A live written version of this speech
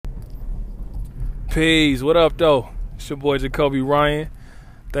Peace. What up, though? It's your boy Jacoby Ryan.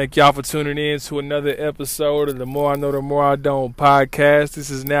 Thank y'all for tuning in to another episode of the More I Know, the More I Don't podcast. This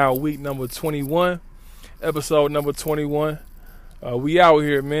is now week number 21, episode number 21. We out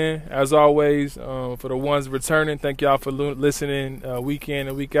here, man. As always, for the ones returning, thank y'all for listening week in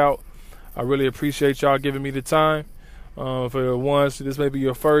and week out. I really appreciate y'all giving me the time. For the ones, this may be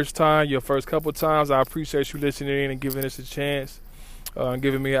your first time, your first couple times, I appreciate you listening in and giving us a chance. And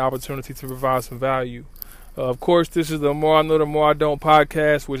giving me an opportunity to provide some value. Of course, this is the More I Know, the More I Don't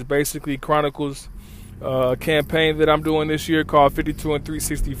podcast, which basically chronicles a campaign that I'm doing this year called 52 and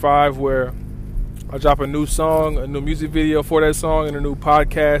 365, where I drop a new song, a new music video for that song, and a new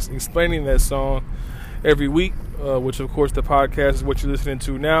podcast explaining that song every week, which, of course, the podcast is what you're listening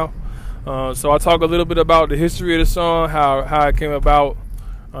to now. So I talk a little bit about the history of the song, how it came about,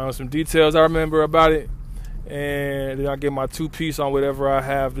 some details I remember about it. And then I get my two-piece on whatever I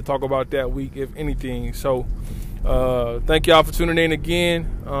have to talk about that week, if anything. So, thank y'all for tuning in again.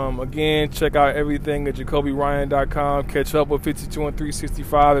 Again, check out everything at JacobyRyan.com. Catch up with 52 and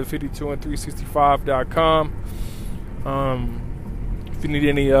 365 at 52and365.com. If you need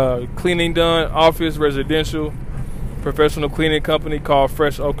any cleaning done, office, residential, professional cleaning company called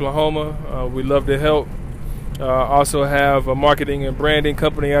Fresh Oklahoma. We love to help. Also have a marketing and branding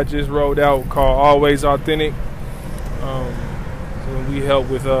company I just rolled out called Always Authentic. So we help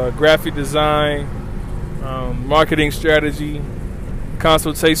with graphic design, marketing strategy,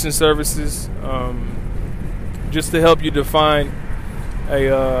 consultation services, just to help you define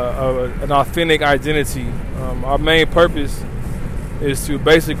an authentic identity. Our main purpose is to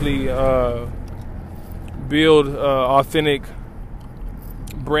basically build authentic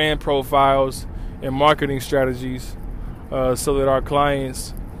brand profiles and marketing strategies so that our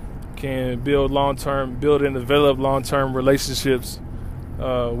clients can build and develop long-term relationships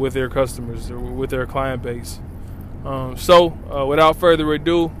with their customers or with their client base. So without further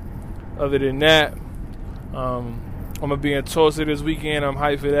ado, other than that, I'm going to be in Tulsa this weekend. I'm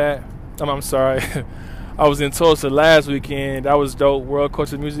hyped for that. I'm sorry. I was in Tulsa last weekend. That was dope. World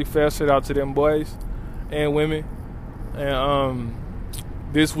Culture Music Fest. Shout out to them boys and women. And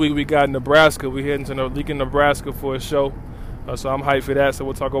this week we got Nebraska. We heading to Lincoln, Nebraska for a show. So I'm hyped for that. So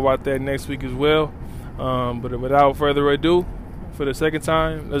we'll talk about that next week as well. But without further ado, for the second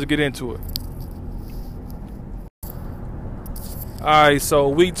time, let's get into it. All right, so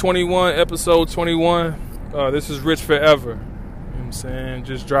week 21, episode 21. This is Rich Forever. You know what I'm saying?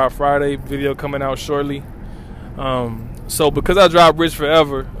 Just dropped Friday. Video coming out shortly. So because I dropped Rich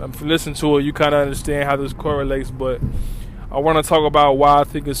Forever, if you listen to it, you kind of understand how this correlates. But I want to talk about why I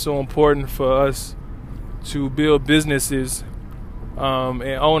think it's so important for us to build businesses and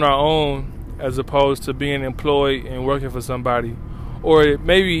own our own as opposed to being employed and working for somebody. Or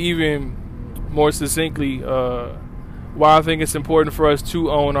maybe even more succinctly, why I think it's important for us to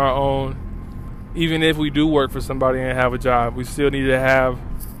own our own. Even if we do work for somebody and have a job, we still need to have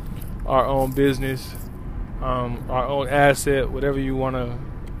our own business, our own asset, whatever you want to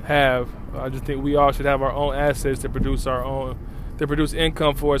have. I just think we all should have our own assets that produce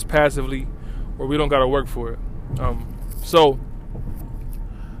income for us passively, where we don't got to work for it. So,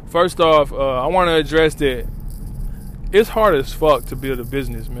 first off, I want to address that it's hard as fuck to build a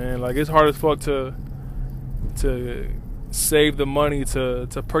business, man. Like, it's hard as fuck to save the money to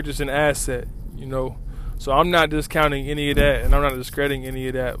purchase an asset, you know. So I'm not discounting any of that, and I'm not discrediting any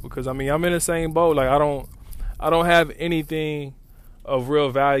of that, because I mean I'm in the same boat. Like I don't have anything of real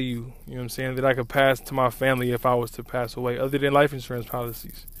value, you know what I'm saying, that I could pass to my family if I was to pass away, other than life insurance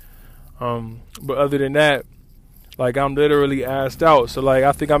policies. But other than that, like, I'm literally assed out. So like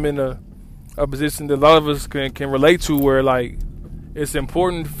I think I'm in a position that a lot of us can relate to, where like it's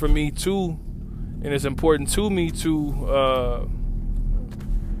important for me to, and it's important to me to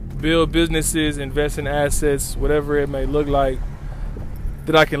build businesses, invest in assets, whatever it may look like,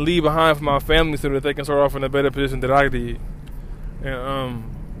 that I can leave behind for my family so that they can start off in a better position than I did. And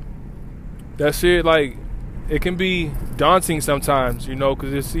that shit, like, it can be daunting sometimes, you know,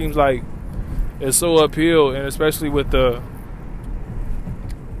 because it seems like it's so uphill, and especially with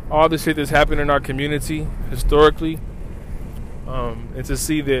all the shit that's happened in our community historically, and to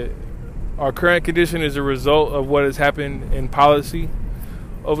see that our current condition is a result of what has happened in policy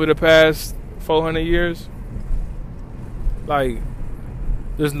over the past 400 years. Like,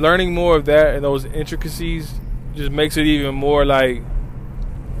 just learning more of that and those intricacies just makes it even more, like,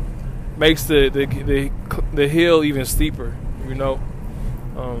 makes the hill even steeper, you know.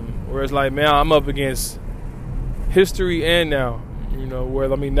 Whereas, like, man, I'm up against history and now, you know, where,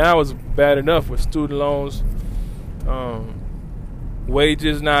 I mean, now it's bad enough with student loans,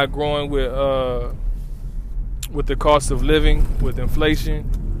 wages not growing with with the cost of living, with inflation,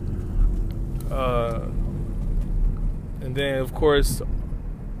 and then of course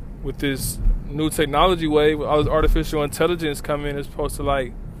with this new technology wave, with all this artificial intelligence coming, it's supposed to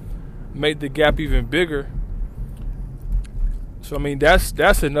like make the gap even bigger. So I mean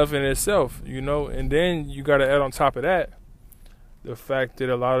that's enough in itself, you know. And then you got to add on top of that the fact that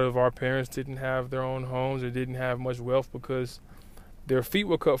a lot of our parents didn't have their own homes or didn't have much wealth because their feet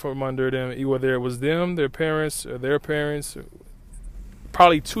were cut from under them, whether it was them, their parents, or their parents.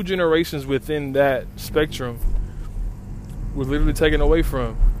 Probably 2 generations within that spectrum was literally taken away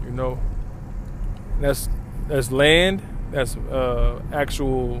from, you know. That's land, that's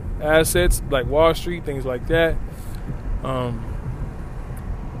actual assets like Wall Street, things like that. The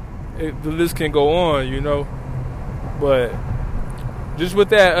list can go on, you know. But just with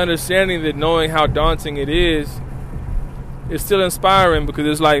that understanding, that knowing how daunting it is, it's still inspiring because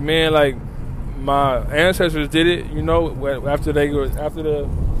it's like, man, like my ancestors did it, you know. After the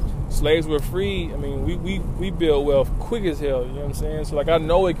slaves were free, I mean, we build wealth quick as hell, you know what I'm saying? So like I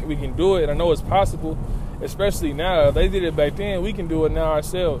know we can do it, and I know it's possible, especially now. If they did it back then, we can do it now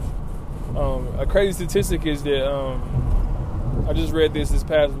ourselves. A crazy statistic is that I just read this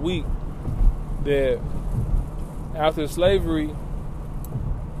past week that after slavery,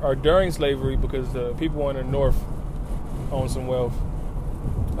 or during slavery, because the people in the North own some wealth,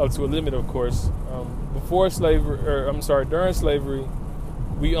 up to a limit, of course. During slavery,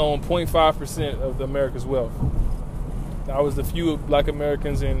 we own 0.5% of America's wealth. That was the few black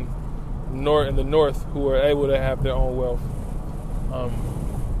Americans in the North who were able to have their own wealth.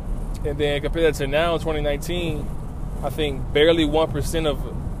 And then compared to now, in 2019, I think we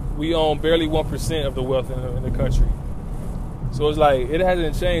own barely 1% of the wealth in the country. So it's like, it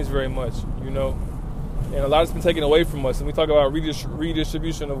hasn't changed very much, you know. And a lot has been taken away from us. And we talk about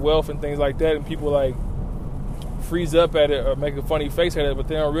redistribution of wealth and things like that, and people like freeze up at it or make a funny face at it, but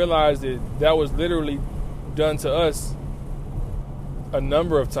they don't realize that was literally done to us a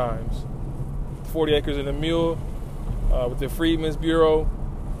number of times. 40 acres and a mule, with the Freedmen's Bureau,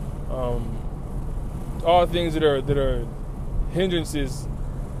 all things that are hindrances,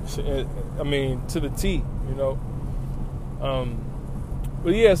 I mean, to the T, you know.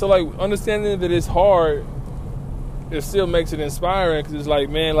 But yeah, so like understanding that it's hard, it still makes it inspiring, because it's like,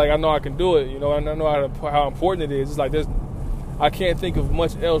 man, like I know I can do it, you know, and I know how important it is. It's like I can't think of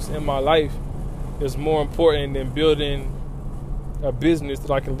much else in my life that's more important than building a business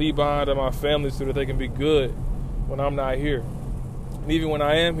that I can leave behind to my family so that they can be good when I'm not here. And even when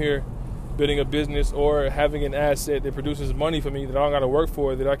I am here, building a business or having an asset that produces money for me that I don't got to work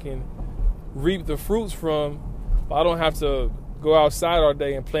for, that I can reap the fruits from, but I don't have to go outside all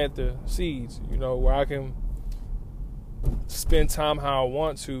day and plant the seeds, you know, where I can spend time how I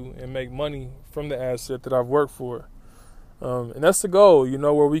want to and make money from the asset that I've worked for. And that's the goal, you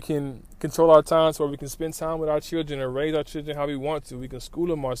know, where we can control our time, so we can spend time with our children and raise our children how we want to. We can school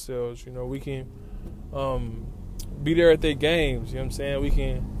them ourselves, you know. We can be there at their games, you know what I'm saying. We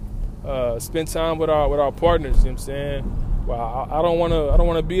can spend time with our partners, you know what I'm saying. Well, I don't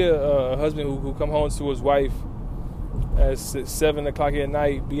want to be a husband who come home to his wife at 7 o'clock at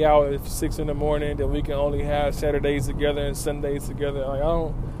night, be out at 6 in the morning, that we can only have Saturdays together and Sundays together. Like,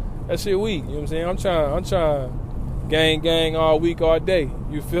 that shit weak, you know what I'm saying. I'm trying gang all week, all day.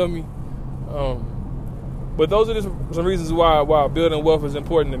 You feel me? But those are just some reasons why building wealth is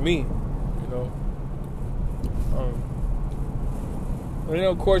important to me, you know. And then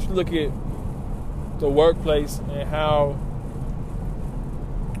of course you look at the workplace and how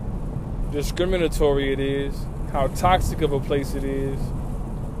discriminatory it is, how toxic of a place it is,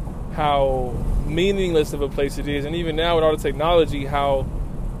 how meaningless of a place it is, and even now with all the technology, how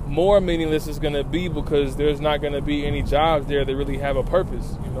more meaningless it's going to be, because there's not going to be any jobs there that really have a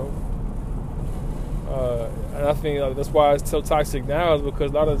purpose, you know. And I think that's why it's so toxic now, is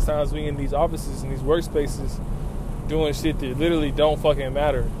because a lot of the times we in these offices and these workspaces doing shit that literally don't fucking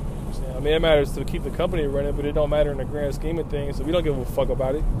matter. I mean, it matters to keep the company running, but it don't matter in the grand scheme of things, so we don't give a fuck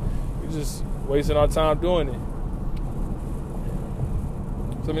about it. We're just wasting our time doing it.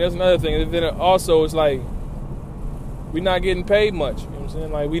 So I mean, that's another thing. And then also, it's like, we're not getting paid much, you know what I'm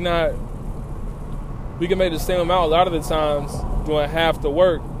saying? Like, we can make the same amount a lot of the times doing half the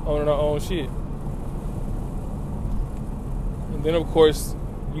work on our own shit. And then of course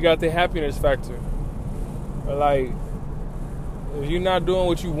you got the happiness factor. Like, if you're not doing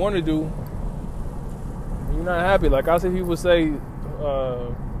what you want to do, you're not happy. Like I see people say,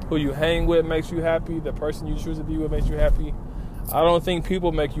 who you hang with makes you happy, the person you choose to be with makes you happy. I don't think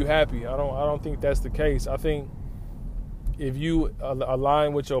people make you happy. I don't think that's the case. I think if you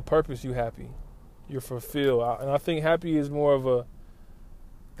align with your purpose, you happy. you're fulfilled. And I think happy is more of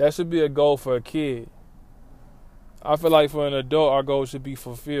that should be a goal for a kid. I feel like for an adult, our goal should be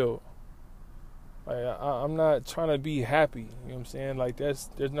fulfilled. Like I'm not trying to be happy. You know what I'm saying? Like there's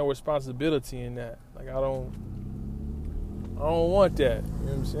no responsibility in that. Like I don't want that. You know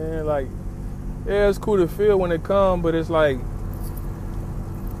what I'm saying? Like, yeah, it's cool to feel when it comes, but it's like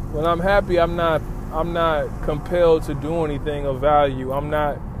when I'm happy, I'm not compelled to do anything of value. I'm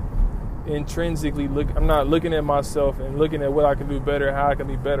not intrinsically I'm not looking at myself and looking at what I can do better, how I can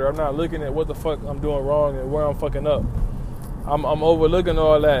be better. I'm not looking at what the fuck I'm doing wrong and where I'm fucking up. I'm overlooking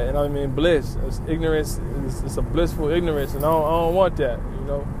all that, and I'm in bliss. It's ignorance. It's a blissful ignorance, and I don't want that. You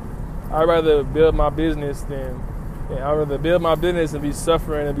know, I'd rather build my business and be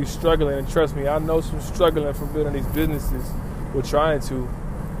suffering and be struggling. And trust me, I know some struggling from building these businesses. We're trying to.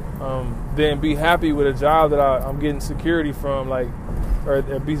 Then be happy with a job that I'm getting security from, like, or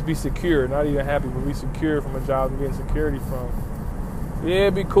be secure. Not even happy, but be secure from a job I'm getting security from. Yeah,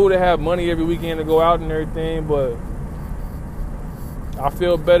 it'd be cool to have money every weekend to go out and everything, but I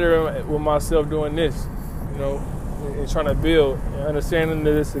feel better with myself doing this, you know, and trying to build and understanding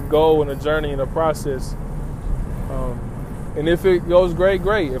that it's a goal and a journey and a process. And if it goes great.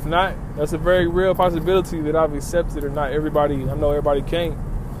 If not, that's a very real possibility that I've accepted, or not everybody. I know everybody can't.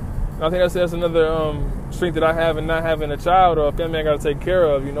 And I think that's another strength that I have in not having a child or a family I got to take care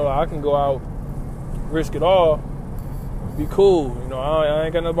of. You know, I can go out, risk it all, be cool. You know, I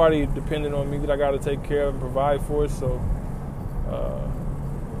ain't got nobody dependent on me that I got to take care of and provide for. So,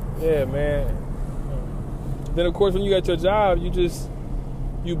 yeah, man. Then of course, when you got your job,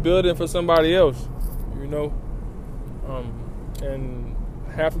 you building for somebody else. You know, and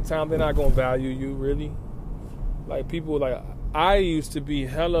half the time they're not gonna value you really. Like people, like I used to be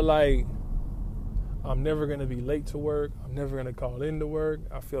hella like, I'm never gonna be late to work. I'm never gonna call in to work.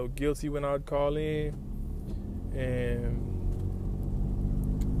 I felt guilty when I would call in, and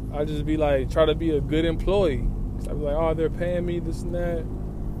I just be like, try to be a good employee. I'd be like, oh, they're paying me this and that.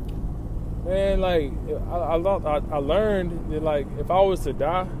 Man, like I learned that like if I was to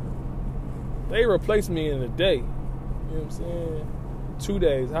die, they replace me in a day. You know what I'm saying? 2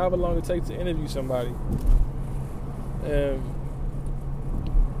 days, however long it takes to interview somebody. And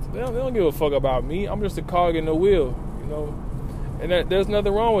they don't give a fuck about me. I'm just a cog in the wheel, you know. And there's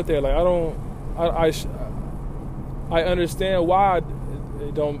nothing wrong with that. Like I understand why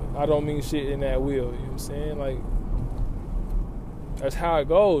I don't mean shit in that wheel. You know what I'm saying? Like that's how it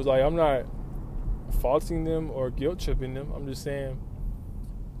goes. Like I'm not faulting them or guilt tripping them. I'm just saying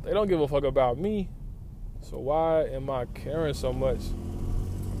they don't give a fuck about me. So why am I caring so much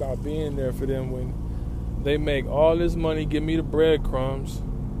about being there for them when they make all this money, give me the breadcrumbs,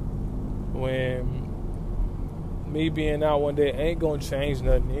 when me being out one day ain't gonna change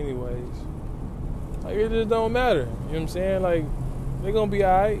nothing anyways? Like it just don't matter. You know what I'm saying? Like they gonna be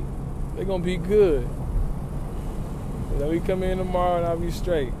alright. They gonna be good. And then we come in tomorrow and I'll be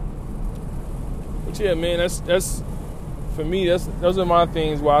straight. But yeah, man, that's for me. Those are my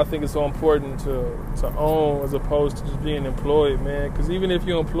things why I think it's so important to own as opposed to just being employed, man. Because even if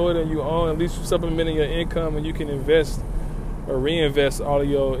you're employed and you own, at least you're supplementing your income and you can invest or reinvest all of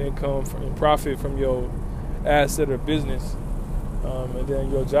your income and profit from your asset or business. And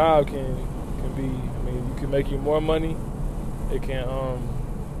then your job can be, I mean, you can make you more money. It can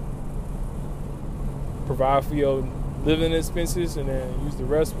provide for your living expenses and then use the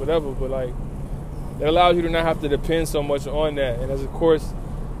rest, whatever. But like, it allows you to not have to depend so much on that. And as of course,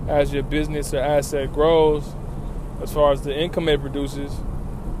 as your business or asset grows, as far as the income it produces,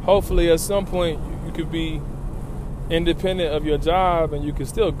 hopefully at some point you could be independent of your job and you can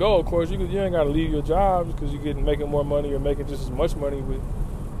still go. Of course, you ain't got to leave your job because you're making more money or making just as much money with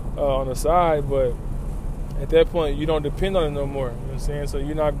on the side. But at that point, you don't depend on it no more. You know what I'm saying? So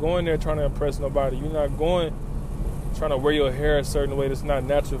you're not going there trying to impress nobody. You're not going trying to wear your hair a certain way that's not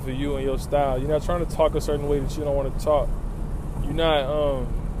natural for you and your style. You're not trying to talk a certain way that you don't want to talk. You're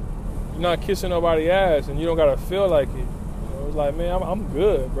not kissing nobody's ass and you don't gotta feel like it. You know, it's like, man, I'm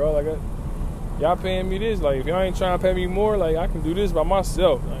good, bro. Like y'all paying me this. Like if y'all ain't trying to pay me more, like I can do this by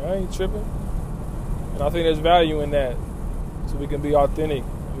myself. Like I ain't tripping. And I think there's value in that. So we can be authentic.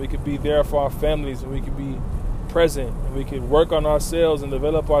 We could be there for our families, and we could be present, and we could work on ourselves and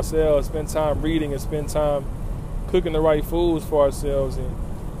develop ourselves, spend time reading and spend time cooking the right foods for ourselves and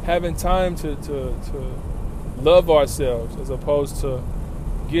having time to love ourselves as opposed to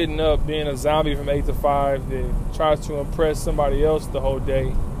getting up, being a zombie from 8 to 5 that tries to impress somebody else the whole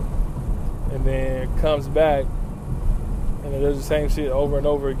day and then comes back and then does the same shit over and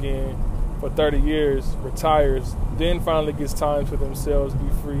over again for 30 years, retires, then finally gets time for themselves, be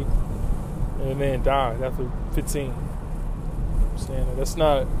free, and the man died after 15. You know what I'm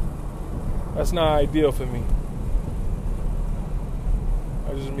saying? That's not ideal for me.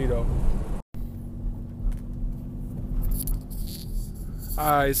 That's just me though.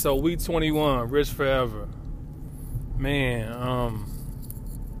 Alright, so week 21, Rich Forever. Man,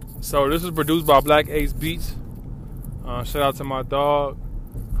 so this is produced by Black Ace Beats. Shout out to my dog.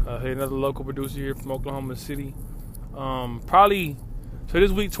 Another local producer here from Oklahoma City. Probably, so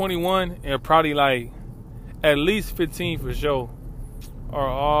this week 21, and probably like at least 15 for sure, are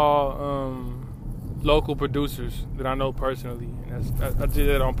all local producers that I know personally. And I did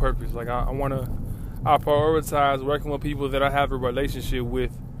that on purpose. Like I prioritize working with people that I have a relationship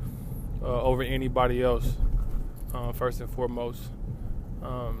with over anybody else, first and foremost.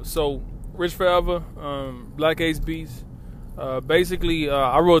 So Rich Forever, Black Ace Beats. Basically,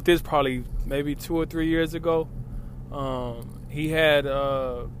 I wrote this probably maybe 2 or 3 years ago. He had,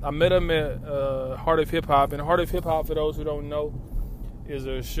 I met him at Heart of Hip Hop. And Heart of Hip Hop, for those who don't know, is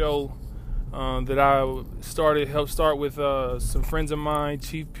a show that I helped start with some friends of mine,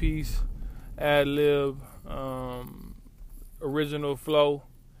 Chief Peace, Ad Lib, Original Flow,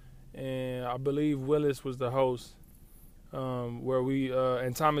 and I believe Willis was the host, where we,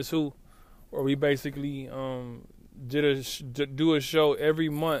 and Thomas Who, where we basically do a show every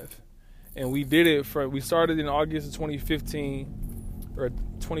month. And we did it we started in August of 2015 or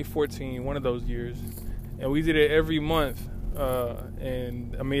 2014, one of those years. And we did it every month.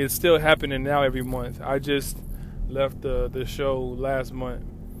 And I mean, it's still happening now every month. I just left the show last month.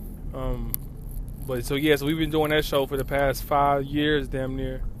 But so we've been doing that show for the past 5 years, damn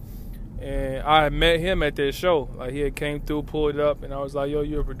near. And I met him at that show. Like, he had came through, pulled it up, and I was like, yo,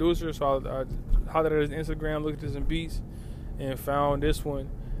 you're a producer? So I hollered at his Instagram, looked at some beats, and found this one.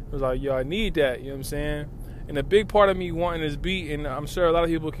 I was like, yo, I need that, you know what I'm saying? And a big part of me wanting this beat, and I'm sure a lot of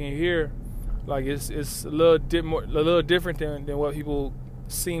people can hear, like, it's a little different than what people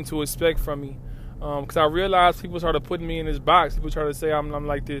seem to expect from me. Because I realized people started putting me in this box. People try to say I'm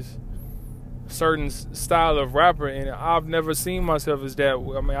like this certain style of rapper, and I've never seen myself as that.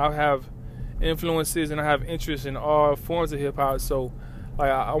 I mean, I have influences and I have interests in all forms of hip hop, so like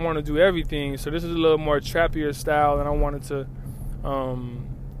I want to do everything. So this is a little more trappier style, and I wanted to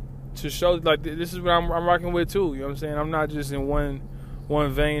show like this is what I'm rocking with too. You know what I'm saying? I'm not just in one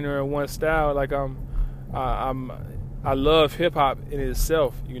vein or one style. Like I love hip hop in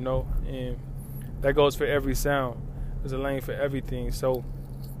itself, you know, and that goes for every sound. There's a lane for everything. So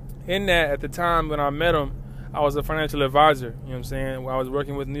in that, at the time when I met him, I was a financial advisor. You know what I'm saying? I was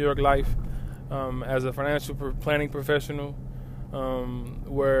working with New York Life as a financial planning professional,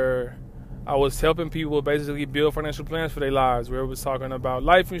 where I was helping people basically build financial plans for their lives, where it was talking about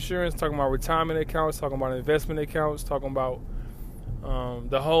life insurance, talking about retirement accounts, talking about investment accounts, talking about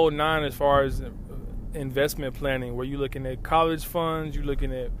the whole nine as far as investment planning, where you're looking at college funds, you're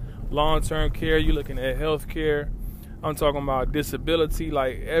looking at long-term care, you're looking at health care. I'm talking about disability,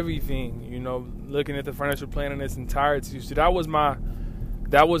 like everything, you know, looking at the financial plan in its entirety. So that was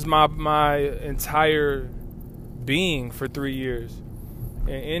my entire being for 3 years. And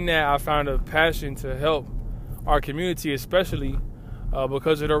in that, I found a passion to help our community, especially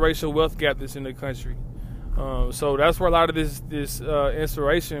because of the racial wealth gap that's in the country. So that's where a lot of this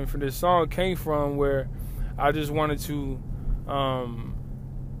inspiration for this song came from, where I just wanted to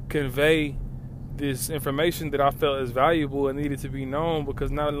convey this information that I felt is valuable and needed to be known, because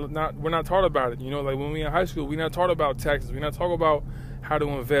we're not taught about it. You know, like when we in high school, we're not taught about taxes. We're not talking about how to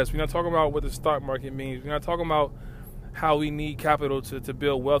invest. We're not talking about what the stock market means. We're not talking about how we need capital to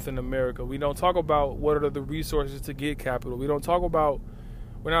build wealth in America. We don't talk about what are the resources to get capital. We're not taught about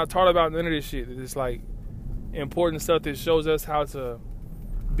none of this shit. It's like important stuff that shows us how to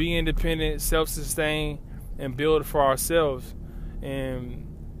be independent, self-sustain, and build for ourselves. And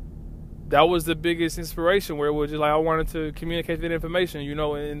that was the biggest inspiration, where it was just like I wanted to communicate that information, you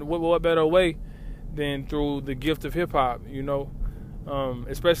know, and what better way than through the gift of hip-hop, you know,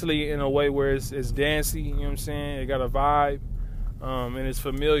 especially in a way where it's dancey, you know what I'm saying? It got a vibe, and it's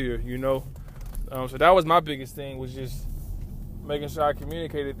familiar, you know. So that was my biggest thing, was just making sure I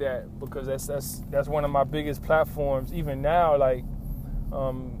communicated that, because that's one of my biggest platforms. Even now, like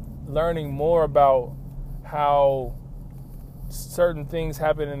learning more about how certain things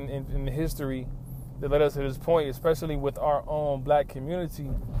happen in history that led us to this point, especially with our own black community,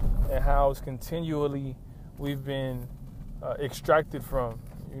 and how it's continually we've been extracted from,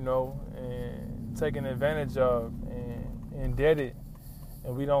 you know, and taken advantage of and indebted,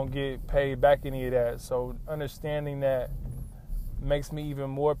 and we don't get paid back any of that. So understanding that makes me even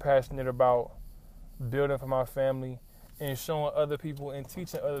more passionate about building for my family and showing other people and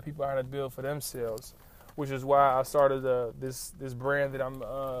teaching other people how to build for themselves, which is why I started this brand that I'm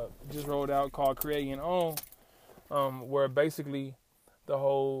just rolled out called Create and Own, where basically the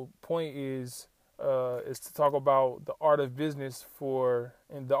whole point is to talk about the art of business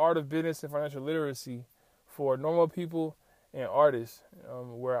and financial literacy for normal people and artists,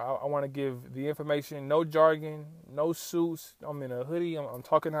 where I want to give the information, no jargon, no suits. I'm in a hoodie. I'm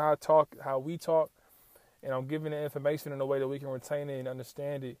talking how I talk, how we talk, and I'm giving the information in a way that we can retain it and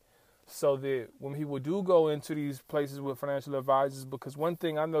understand it, so that when people do go into these places with financial advisors, because one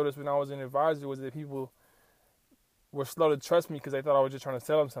thing I noticed when I was an advisor was that people were slow to trust me because they thought I was just trying to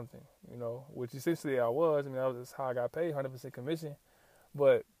sell them something, which essentially I was. I mean, that was how I got paid, 100% commission.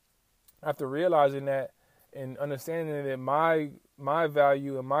 But after realizing that and understanding that my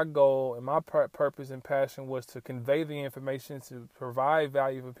value and my goal and my purpose and passion was to convey the information, to provide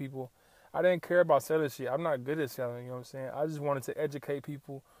value for people, I didn't care about selling shit. I'm not good at selling, you know what I'm saying? I just wanted to educate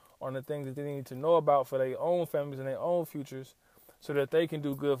people on the things that they need to know about for their own families and their own futures, so that they can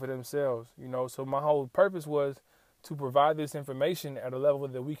do good for themselves, So my whole purpose was to provide this information at a level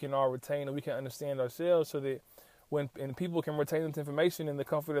that we can all retain and we can understand ourselves, so that when people can retain this information in the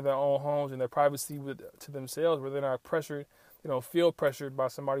comfort of their own homes and their privacy to themselves, where they're not pressured, feel pressured by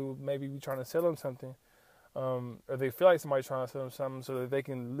somebody who maybe be trying to sell them something, or they feel like somebody's trying to sell them something, so that they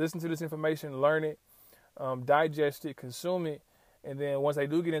can listen to this information, learn it, digest it, consume it, and then once they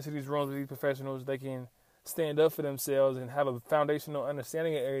do get into these rooms with these professionals, they can stand up for themselves and have a foundational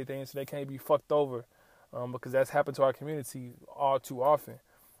understanding of everything, so they can't be fucked over. Because that's happened to our community all too often,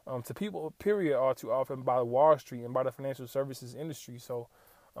 to people, period, all too often by Wall Street and by the financial services industry. So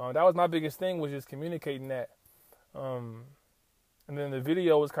that was my biggest thing, was just communicating that. And then the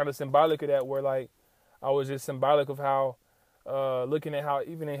video was kind of symbolic of that, where like I was just symbolic of how, looking at how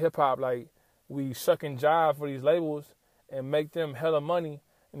even in hip hop, like we shuck and jive for these labels and make them hella money,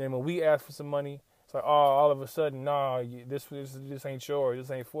 and then when we ask for some money, it's like, oh, all of a sudden, nah, this ain't yours,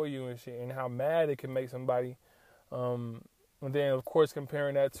 this ain't for you and shit, and how mad it can make somebody. And then, of course,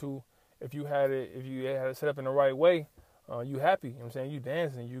 comparing that to if you had it set up in the right way, you happy, you know what I'm saying? You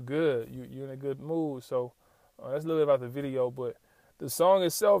dancing, you good, you in a good mood. So that's a little bit about the video, but the song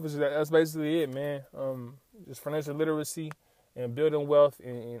itself that's basically it, man. Just financial literacy and building wealth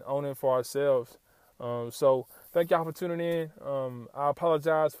and owning for ourselves. So thank y'all for tuning in. I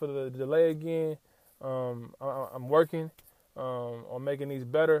apologize for the delay again. I'm working on making these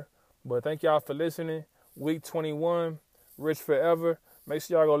better, but thank y'all for listening. Week 21, Rich Forever. Make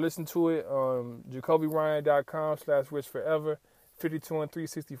sure y'all go listen to it. JacobyRyan.com/richforever,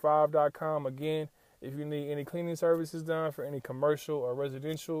 52and365.com. Again, if you need any cleaning services done for any commercial or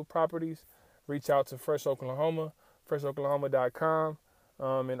residential properties, reach out to Fresh Oklahoma, freshoklahoma.com.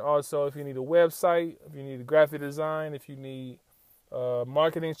 And also, if you need a website, if you need graphic design, if you need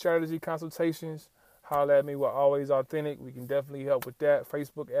marketing strategy consultations, holler at me. We're always authentic. We can definitely help with that.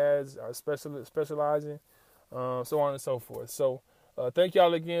 Facebook ads are specializing, so on and so forth. So thank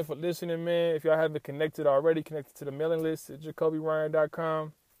y'all again for listening, man. If y'all haven't connected already, connected to the mailing list at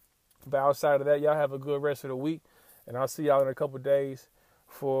JacobyRyan.com. But outside of that, y'all have a good rest of the week, and I'll see y'all in a couple days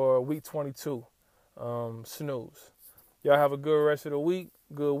for week 22. Snooze. Y'all have a good rest of the week,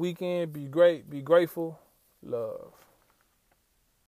 good weekend. Be great, be grateful. Love.